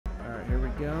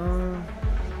we go.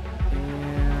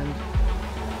 And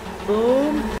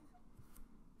boom.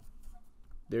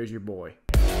 There's your boy.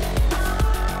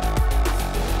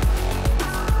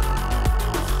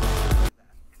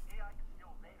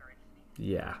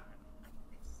 Yeah.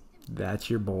 That's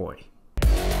your boy.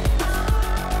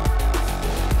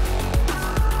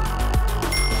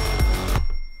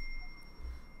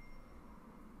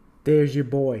 There's your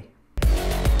boy.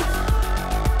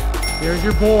 There's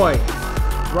your boy.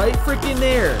 Right freaking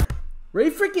there.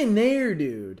 Right freaking there,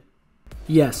 dude.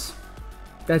 Yes,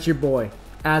 that's your boy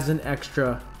as an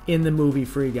extra in the movie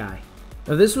Free Guy.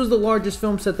 Now, this was the largest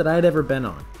film set that I had ever been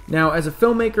on. Now, as a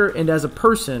filmmaker and as a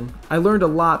person, I learned a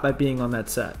lot by being on that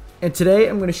set. And today,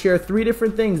 I'm going to share 3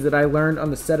 different things that I learned on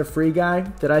the set of Free Guy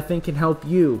that I think can help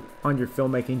you on your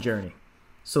filmmaking journey.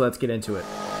 So let's get into it.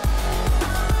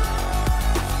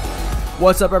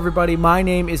 What's up, everybody? My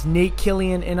name is Nate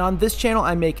Killian, and on this channel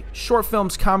I make short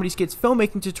films, comedy skits,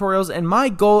 filmmaking tutorials, and my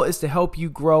goal is to help you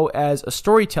grow as a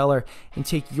storyteller and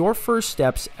take your first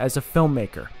steps as a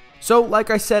filmmaker. So like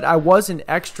I said, I was an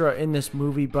extra in this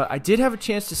movie, but I did have a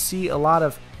chance to see a lot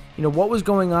of what was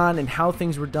going on and how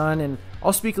things were done, and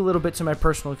I'll speak a little bit to my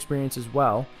personal experience as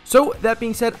well. So that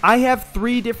being said, I have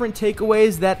 3 different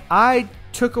takeaways that I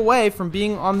took away from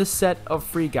being on the set of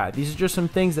Free Guy. These are just some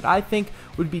things that I think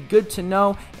would be good to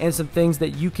know and some things that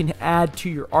you can add to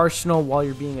your arsenal while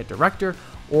you're being a director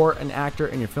or an actor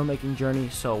in your filmmaking journey.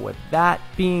 So with that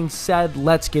being said,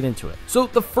 let's get into it. So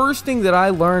the first thing that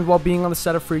I learned while being on the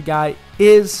set of Free Guy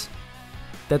is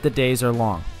that the days are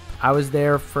long. I was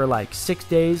there for like 6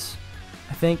 days,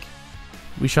 I think.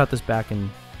 We shot this back in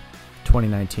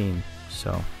 2019,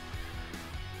 so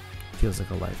it feels like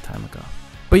a lifetime ago.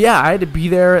 But yeah, I had to be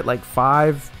there at like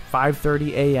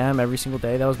 5:30 a.m. every single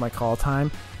day. That was my call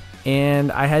time.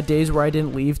 And I had days where I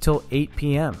didn't leave till 8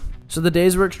 p.m. So the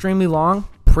days were extremely long.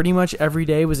 Pretty much every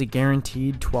day was a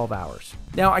guaranteed 12 hours.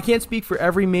 Now, I can't speak for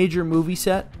every major movie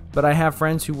set, but I have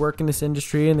friends who work in this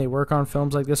industry and they work on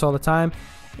films like this all the time.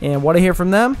 And what I hear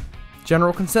from them,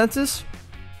 general consensus,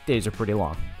 days are pretty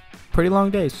long. Pretty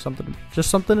long days, just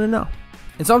something to know.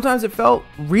 And sometimes it felt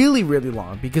really, really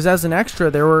long because as an extra,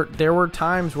 there were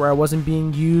times where I wasn't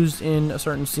being used in a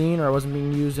certain scene or I wasn't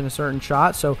being used in a certain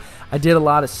shot. So I did a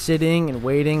lot of sitting and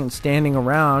waiting and standing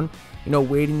around,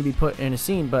 waiting to be put in a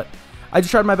scene. But I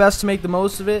just tried my best to make the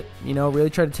most of it, really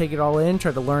tried to take it all in,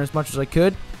 tried to learn as much as I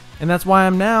could. And that's why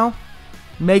I'm now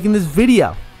making this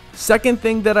video. Second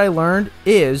thing that I learned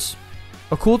is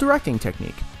a cool directing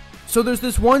technique. So there's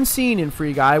this one scene in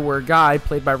Free Guy where a guy,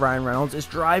 played by Ryan Reynolds, is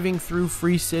driving through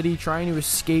Free City, trying to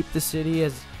escape the city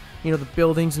as, the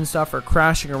buildings and stuff are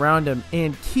crashing around him.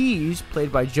 And Keys,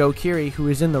 played by Joe Keery, who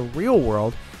is in the real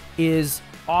world, is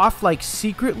off like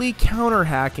secretly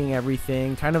counter-hacking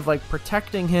everything, kind of like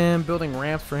protecting him, building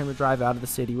ramps for him to drive out of the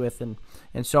city with, and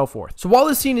so forth. So while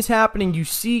this scene is happening, you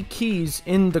see Keys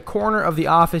in the corner of the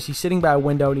office. He's sitting by a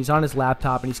window and he's on his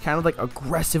laptop and he's kind of like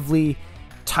aggressively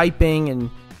typing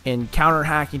and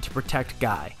counter-hacking to protect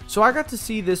Guy. So I got to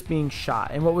see this being shot,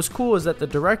 and what was cool is that the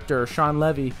director, Sean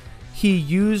Levy, he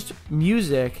used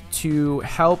music to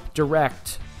help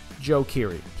direct Joe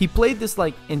Keery. He played this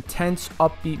like intense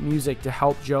upbeat music to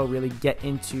help Joe really get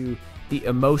into the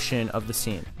emotion of the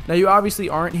scene. Now you obviously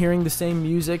aren't hearing the same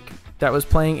music that was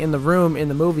playing in the room in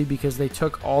the movie because they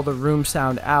took all the room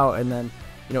sound out and then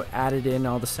added in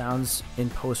all the sounds in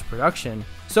post-production.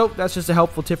 So that's just a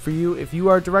helpful tip for you. If you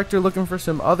are a director looking for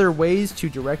some other ways to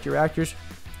direct your actors,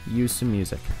 use some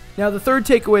music. Now, the third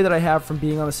takeaway that I have from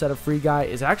being on the set of Free Guy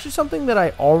is actually something that I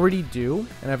already do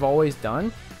and I've always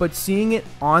done, but seeing it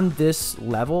on this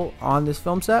level, on this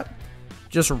film set,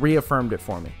 just reaffirmed it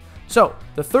for me. So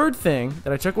the third thing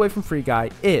that I took away from Free Guy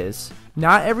is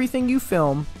not everything you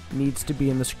film needs to be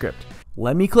in the script.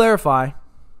 Let me clarify.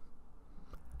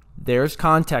 There's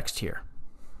context here.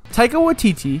 Taika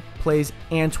Waititi plays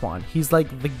Antoine. He's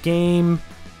like the game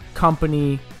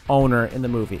company owner in the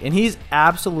movie, and he's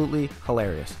absolutely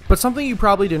hilarious. But something you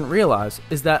probably didn't realize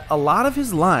is that a lot of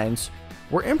his lines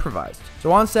were improvised.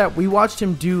 So on set, we watched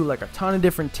him do like a ton of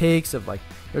different takes of like,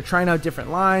 trying out different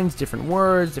lines, different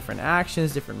words, different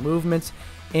actions, different movements,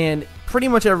 and pretty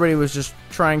much everybody was just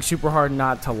trying super hard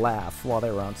not to laugh while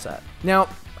they were on set. Now,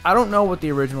 I don't know what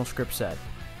the original script said,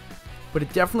 but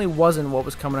it definitely wasn't what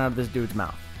was coming out of this dude's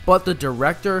mouth. But the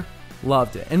director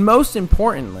loved it. And most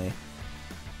importantly,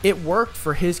 it worked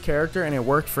for his character and it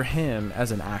worked for him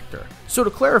as an actor. So to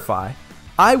clarify,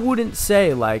 I wouldn't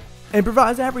say like,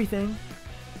 improvise everything.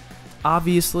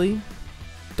 Obviously,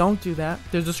 don't do that.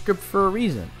 There's a script for a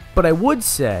reason. But I would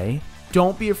say,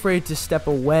 don't be afraid to step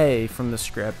away from the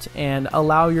script and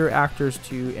allow your actors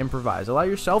to improvise. Allow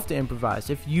yourself to improvise.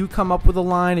 If you come up with a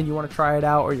line and you want to try it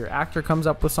out, or your actor comes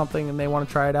up with something and they want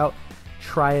to try it out,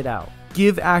 try it out.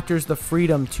 Give actors the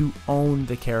freedom to own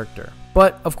the character.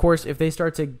 But, of course, if they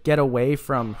start to get away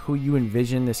from who you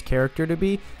envision this character to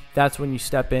be, that's when you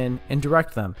step in and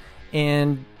direct them.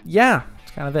 And, yeah,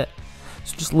 that's kind of it.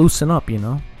 So just loosen up, you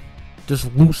know?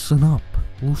 Just loosen up.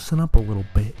 Loosen up a little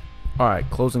bit. All right,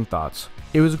 closing thoughts.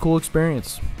 It was a cool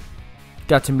experience.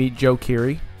 Got to meet Joe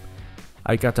Keery.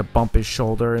 I got to bump his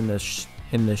shoulder in this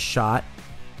shot.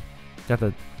 Got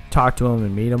to talk to him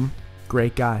and meet him.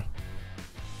 Great guy.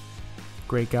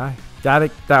 Great guy.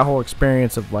 That whole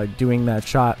experience of like doing that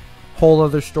shot, whole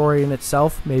other story in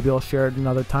itself. Maybe I'll share it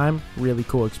another time. Really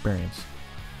cool experience.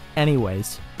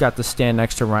 Anyways, got to stand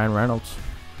next to Ryan Reynolds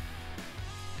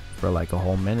for like a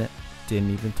whole minute.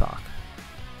 Didn't even talk.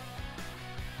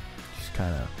 Just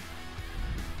kind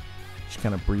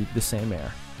of breathed the same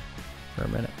air for a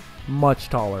minute. Much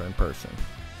taller in person.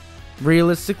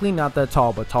 Realistically, not that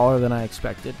tall, but taller than I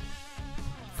expected.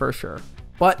 For sure.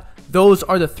 But those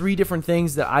are the 3 different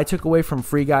things that I took away from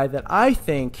Free Guy that I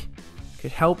think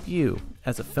could help you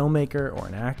as a filmmaker or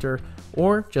an actor,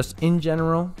 or just in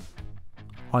general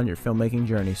on your filmmaking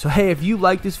journey. So hey, if you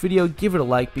like this video, give it a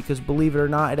like, because believe it or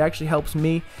not, it actually helps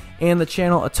me and the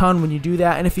channel a ton when you do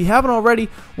that. And if you haven't already,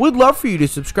 would love for you to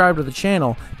subscribe to the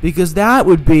channel, because that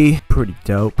would be pretty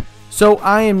dope. So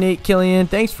I am Nate Killian.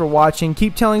 Thanks for watching.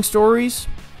 Keep telling stories,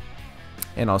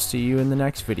 and I'll see you in the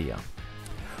next video.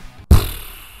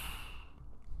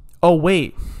 Oh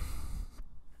wait,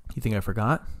 you think I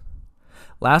forgot?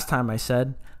 Last time I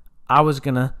said I was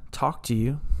gonna talk to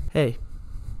you. Hey,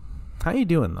 how you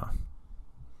doing though?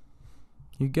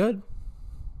 You good?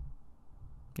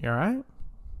 You alright?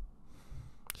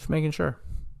 Just making sure.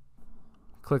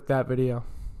 Click that video.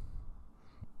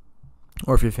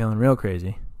 Or if you're feeling real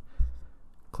crazy,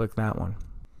 click that one.